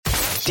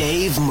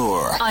Dave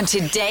Moore on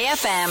Today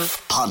FM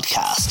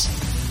podcast.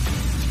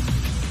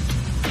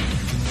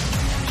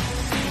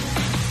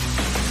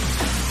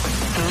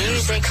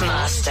 Music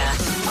Master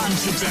on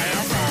Today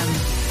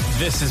FM.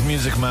 This is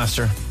Music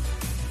Master.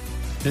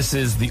 This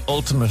is the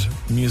ultimate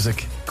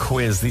music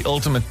quiz, the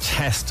ultimate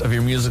test of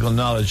your musical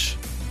knowledge.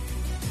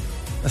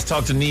 Let's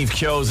talk to Niamh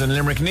Keoghs in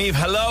Limerick. Niamh,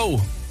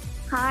 hello.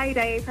 Hi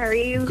Dave, how are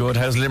you? Good.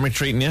 How's Limerick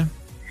treating you?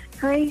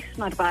 Great,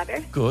 not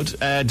bad. Good.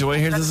 Do I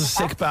hear there's a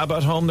sick bab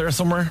at home there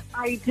somewhere?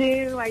 I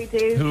do.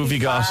 Who have you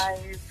got?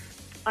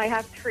 I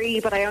have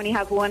 3, but I only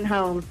have 1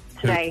 home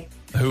today.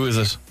 Who is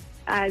it?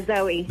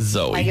 Zoe.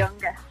 Zoe. My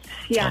youngest.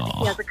 Yeah, Aww.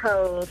 She has a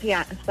cold.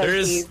 Yeah.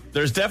 So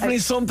There's definitely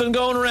something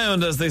going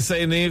around, as they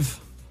say, Niamh.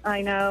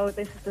 I know,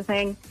 this is the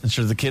thing. And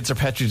sure, the kids are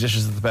petri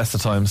dishes at the best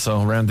of times,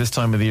 so around this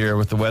time of the year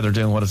with the weather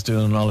doing what it's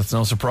doing and all, it's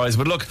no surprise.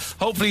 But look,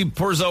 hopefully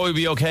poor Zoe will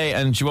be okay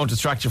and she won't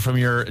distract you from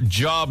your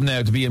job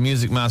now to be a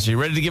music master. You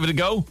ready to give it a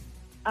go?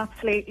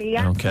 Absolutely,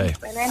 yeah. Okay.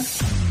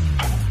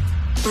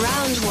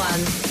 Round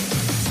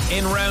 1.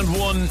 In round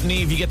 1,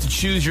 Niamh, you get to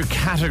choose your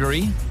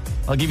category.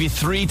 I'll give you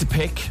 3 to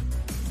pick.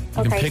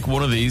 You can pick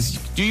one of these.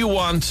 Do you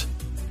want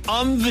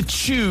On the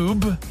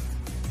Tube?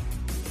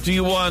 Do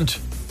you want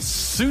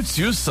Suits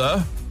You,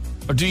 Sir?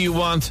 Or do you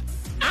want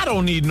I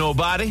Don't Need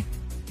Nobody?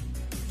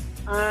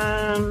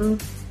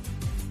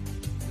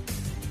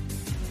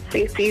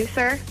 Suits you,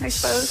 sir, I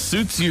suppose.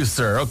 Suits You,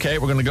 Sir. Okay,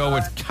 we're going to go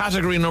with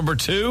category number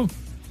 2.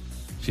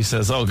 She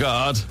says, oh,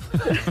 God.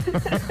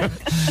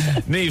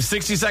 Niamh,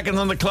 60 seconds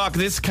on the clock.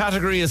 This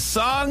category is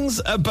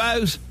songs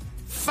about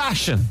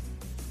fashion.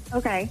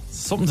 Okay.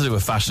 Something to do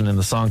with fashion in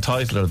the song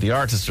title or the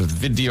artist or the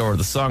video or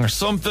the song or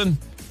something.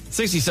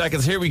 60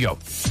 seconds, here we go.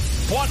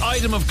 What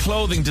item of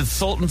clothing did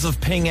Sultans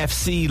of Ping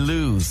FC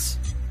lose?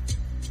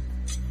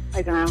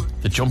 I don't know.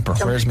 The jumper.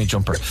 Where's me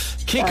jumper?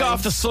 Kick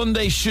off the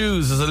Sunday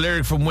shoes is a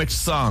lyric from which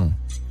song?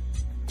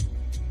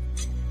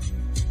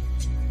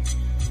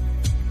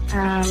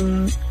 I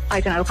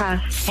don't know,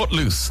 pass.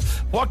 Footloose.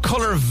 What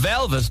colour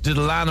velvet did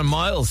Alana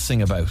Miles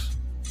sing about?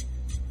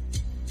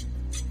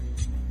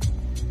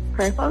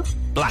 Purple?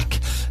 Black.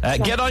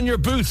 Get On Your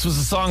Boots was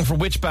a song for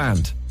which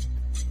band?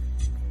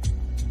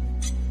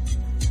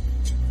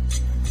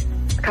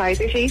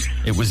 Kaiser Chiefs?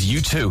 It was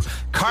U2.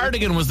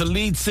 Cardigan was the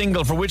lead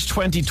single for which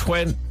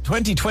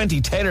 2020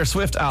 Taylor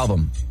Swift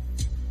album?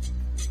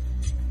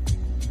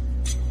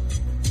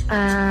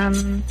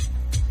 God,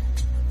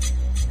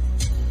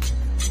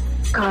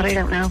 I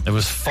don't know. It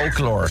was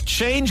Folklore.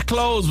 Change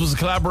Clothes was a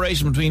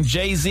collaboration between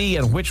Jay-Z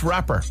and which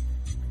rapper?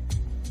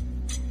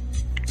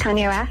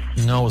 Kanye West?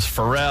 No, it was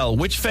Pharrell.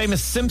 Which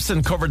famous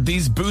Simpson covered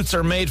These Boots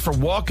Are Made for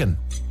Walking?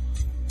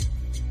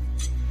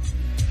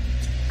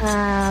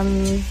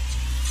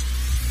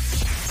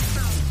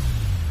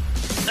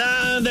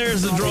 And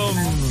there's the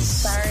drums.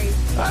 Sorry.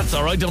 That's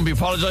all right. Don't be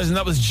apologising.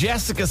 That was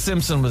Jessica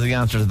Simpson was the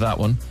answer to that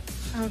one.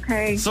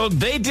 Okay. So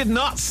they did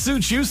not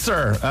suit you,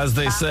 sir, as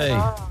they say.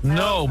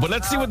 No, but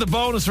let's see what the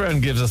bonus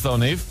round gives us, though,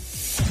 Niamh.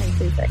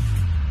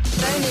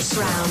 Bonus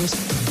round.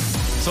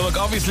 So look,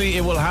 obviously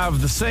it will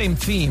have the same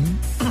theme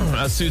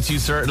as Suits You,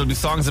 Sir. It'll be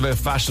songs about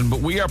fashion,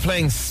 but we are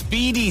playing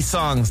speedy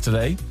songs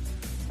today.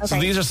 So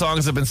these are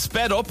songs that have been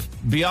sped up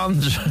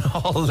beyond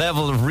all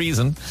level of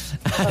reason,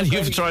 and you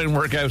have to try and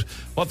work out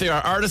what they are.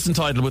 Artist and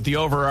title with the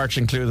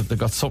overarching clue that they've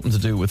got something to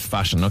do with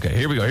fashion. Okay,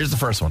 here we go. Here's the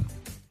first one.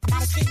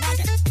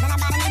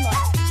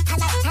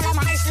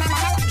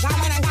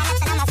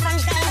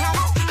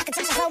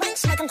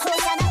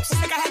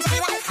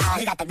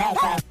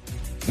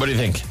 What do you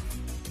think?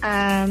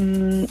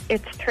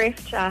 It's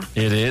Thrift Shop.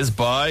 It is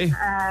by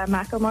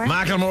Macklemore.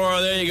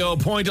 Macklemore. There you go.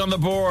 Point on the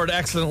board.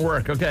 Excellent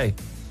work. Okay.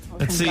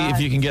 Let's see if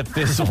you can get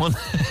this one.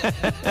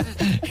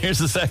 Here's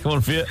the second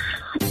one for you.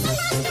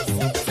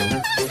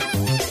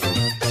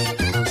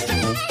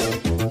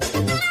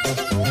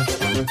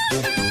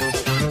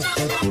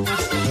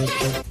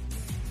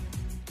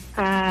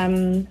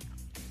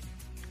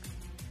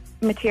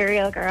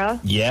 Material Girl.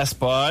 Yes,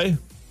 by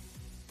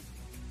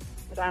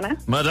Madonna.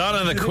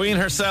 Madonna, the Queen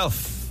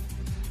herself.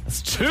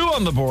 That's 2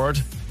 on the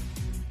board.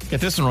 Get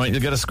this one right,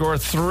 you'll get a score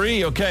of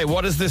 3. Okay,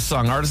 what is this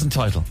song? Artist and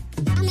title.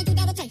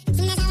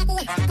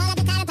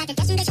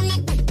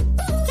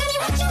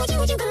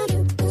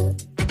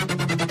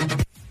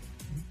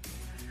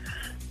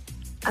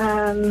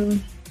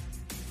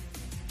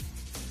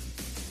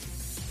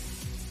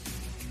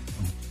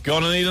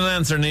 Gonna need an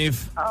answer,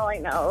 Niamh. Oh, I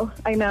know.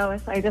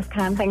 I just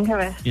can't think of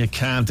it. You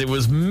can't. It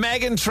was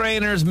Meghan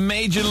Trainor's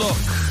Made You Look.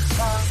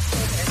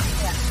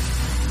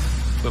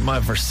 With my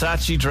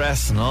Versace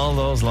dress and all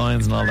those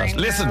lines and all that.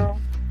 Listen,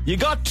 you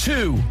got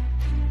 2.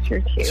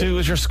 Sure, 2. 2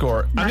 is your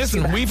score. And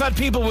listen, we've had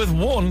people with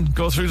 1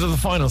 go through to the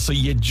final, so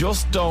you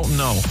just don't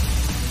know.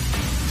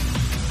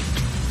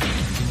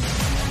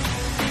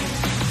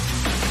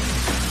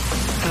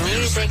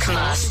 Music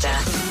Master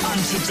on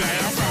Today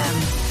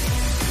FM.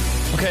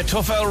 Okay,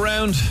 tough L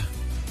round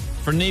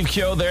for Niamh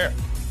Keogh there.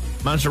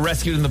 Managed to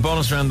rescue it in the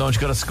bonus round, though. She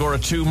got a score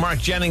of 2. Mark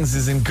Jennings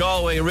is in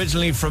Galway,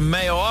 originally from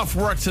Mayo. Off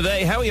work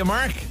today. How are you,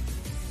 Mark?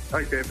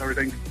 Hi, Dave. How are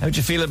things? How'd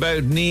you feel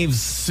about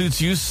Neve's Suits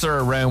You,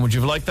 Sir round? Would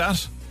you have liked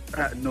that?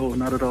 No,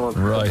 not at all.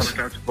 Right. I'm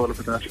trying to follow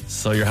for that.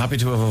 So you're happy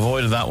to have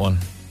avoided that one.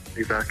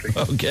 Exactly.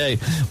 Okay.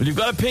 Well, you've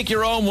got to pick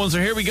your own one, so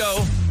here we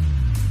go.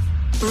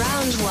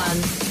 Round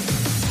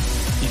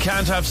 1. You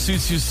can't have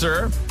Suits You,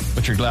 Sir,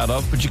 which you're glad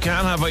of, but you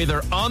can have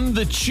either On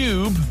the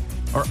Tube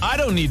or I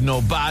Don't Need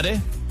Nobody.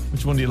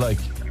 Which one do you like?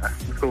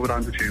 Let's go with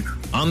On the Tube.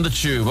 On the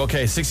Tube.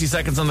 Okay, 60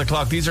 seconds on the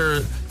clock. These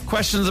are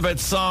questions about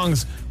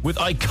songs with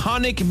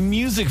iconic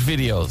music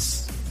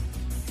videos.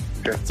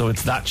 Okay. So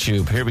it's that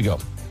tube. Here we go.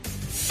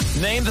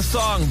 Name the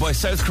song by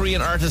South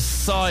Korean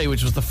artist Psy,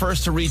 which was the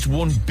first to reach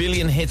 1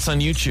 billion hits on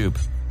YouTube.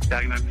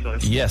 Gangnam Style.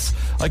 Yes.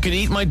 I could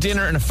eat my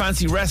dinner in a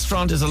fancy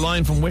restaurant is a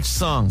line from which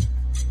song?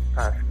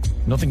 Pass.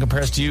 Nothing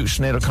compares to you,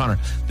 Sinead O'Connor.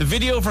 The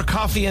video for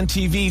Coffee and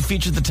TV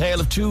featured the tale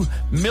of 2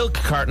 milk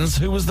cartons.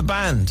 Who was the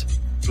band?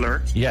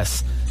 Blur.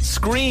 Yes.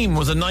 Scream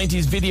was a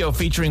 90s video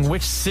featuring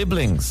which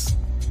siblings?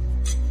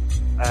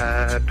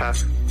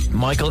 Pass.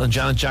 Michael and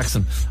Janet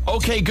Jackson.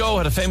 OK Go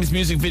had a famous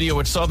music video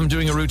which saw them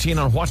doing a routine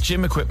on what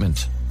gym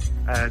equipment?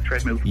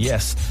 Treadmill.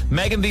 Yes.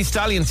 Megan Thee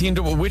Stallion teamed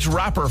up with which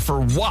rapper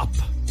for WAP?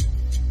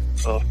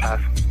 Oh,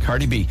 pass.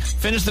 Cardi B.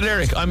 Finish the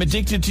lyric. I'm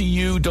addicted to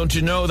you. Don't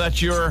you know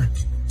that you're...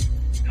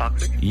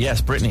 Toxic.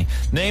 Yes, Britney.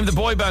 Name the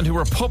boy band who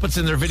were puppets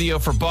in their video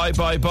for Bye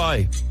Bye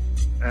Bye.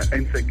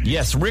 NSYNC.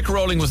 Yes,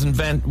 Rickrolling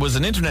was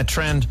an internet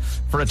trend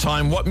for a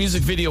time. What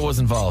music video was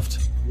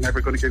involved? Never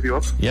Gonna Give You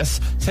Up. Yes.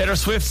 Taylor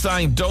Swift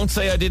sang Don't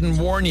Say I Didn't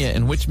Warn You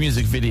in which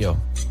music video?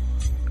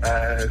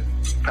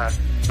 Pass.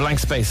 Blank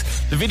space.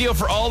 The video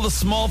for All the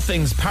Small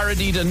Things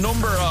parodied a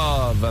number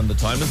of... And the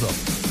time is up.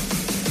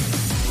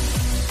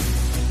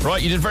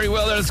 Right, you did very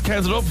well there. Let's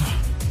count it up.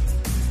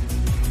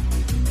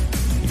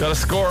 You got a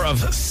score of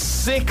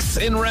 6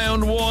 in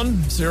round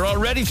 1. So you're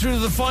already through to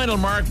the final,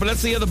 Mark. But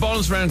let's see how the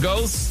bonus round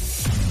goes.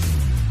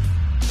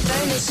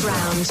 Bonus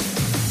round.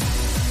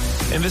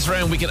 In this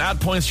round, we can add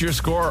points to your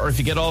score, or if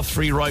you get all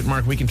 3 right,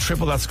 Mark, we can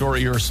triple that score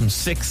of yours from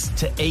 6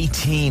 to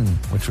 18,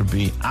 which would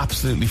be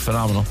absolutely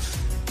phenomenal.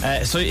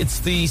 So it's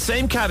the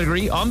same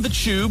category, On the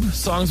Tube,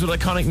 songs with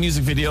iconic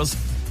music videos,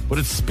 but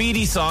it's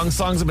speedy songs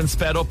have been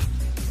sped up,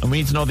 and we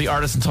need to know the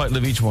artist and title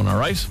of each one, all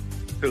right?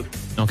 Cool.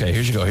 Okay,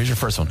 here you go. Here's your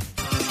first one.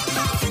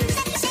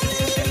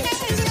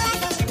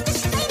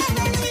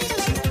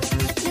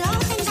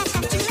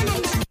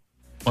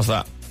 What's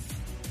that?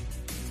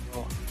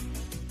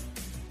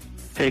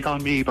 Take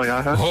On Me by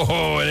Aha.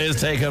 Oh, it is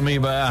Take On Me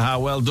by Aha.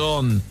 Well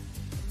done.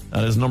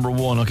 That is number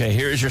 1. Okay,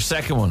 here is your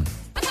second one.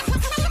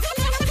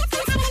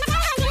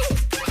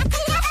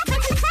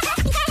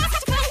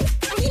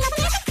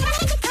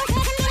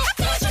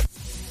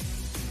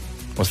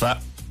 What's that?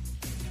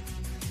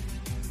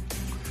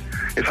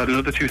 If I had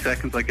another 2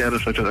 seconds, I get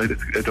it.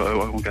 I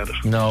won't get it.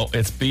 No,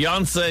 it's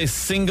Beyonce,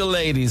 Single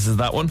Ladies is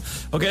that one.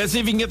 Okay, let's see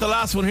if you can get the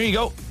last one. Here you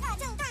go.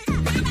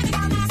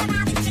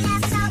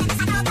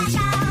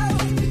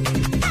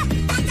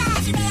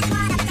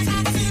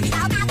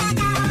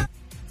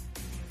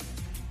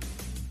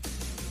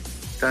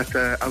 That's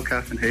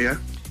Outcast and Hey Ya.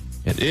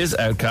 It is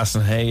Outcast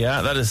and Hey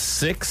Ya. That is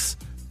 6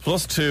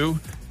 plus 2,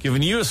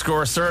 giving you a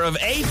score, sir, of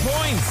 8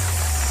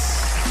 points.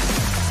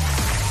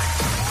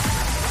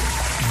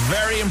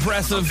 Very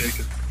impressive.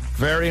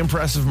 Very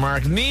impressive,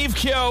 Mark. Niamh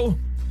Keogh,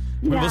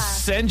 we will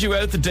send you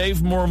out the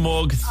Dave Moore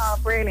mug. Oh,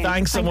 brilliant.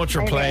 Thanks so much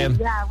for playing.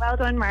 Yeah, well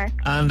done, Mark.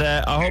 And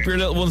I hope your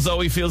little one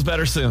Zoe feels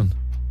better soon.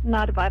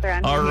 Not a bother.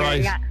 All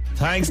right. Yeah.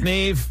 Thanks,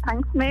 Niamh.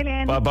 Thanks a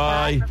million.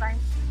 Bye-bye. Bye-bye.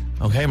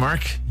 Okay,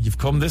 Mark, you've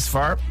come this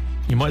far.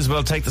 You might as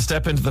well take the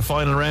step into the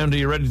final round. Are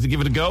you ready to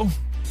give it a go?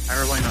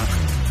 Why not?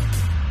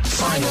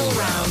 Final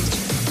round.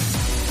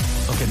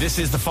 Okay, this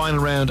is the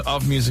final round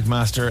of Music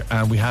Master,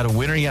 and we had a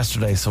winner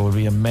yesterday, so it would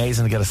be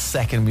amazing to get a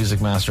second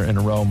Music Master in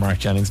a row, Mark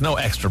Jennings. No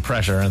extra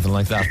pressure or anything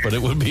like that, but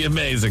it would be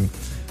amazing.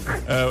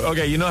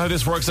 Okay, you know how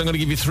this works. I'm going to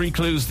give you 3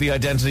 clues to the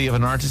identity of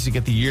an artist. You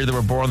get the year they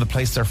were born, the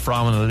place they're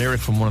from, and a lyric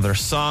from one of their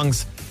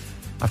songs.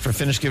 After I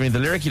finish giving you the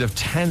lyric, you'll have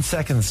 10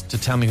 seconds to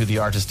tell me who the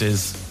artist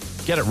is.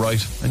 Get it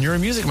right, and you're a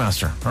Music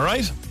Master, all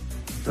right?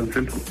 So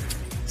simple.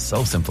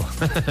 So simple.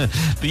 The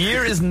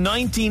year is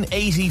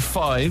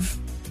 1985.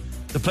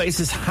 The place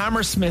is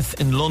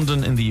Hammersmith in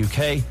London in the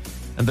UK.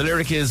 And the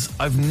lyric is,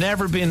 I've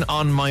never been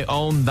on my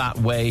own that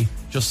way,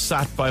 just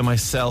sat by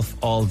myself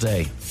all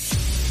day.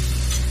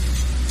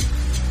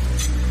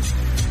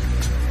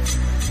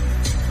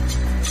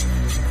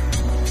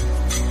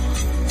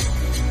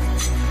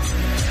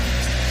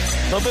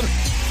 Nothing?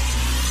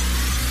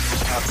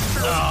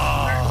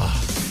 Oh.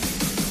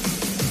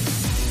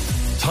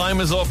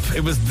 Time is up.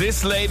 It was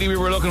this lady we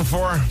were looking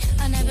for.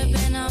 I never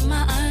been on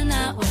my own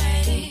that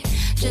way.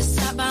 Just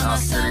sat by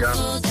myself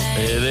all day.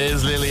 It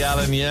is Lily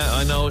Allen, yeah.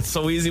 I know, it's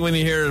so easy when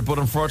you hear it, but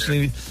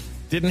unfortunately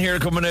didn't hear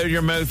it coming out of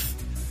your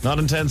mouth. Not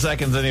in 10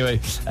 seconds anyway.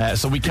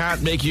 So we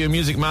can't make you a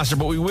Music Master,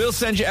 but we will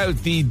send you out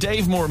the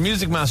Dave Moore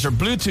Music Master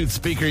Bluetooth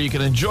speaker. You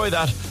can enjoy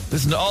that.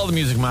 Listen to all the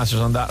Music Masters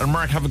on that. And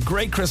Mark, have a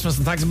great Christmas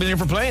and thanks a million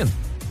for playing.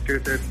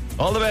 Cheers, Dave.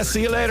 All the best.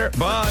 See you later.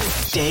 Bye.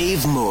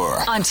 Dave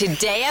Moore On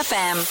Today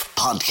FM.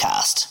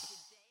 podcast.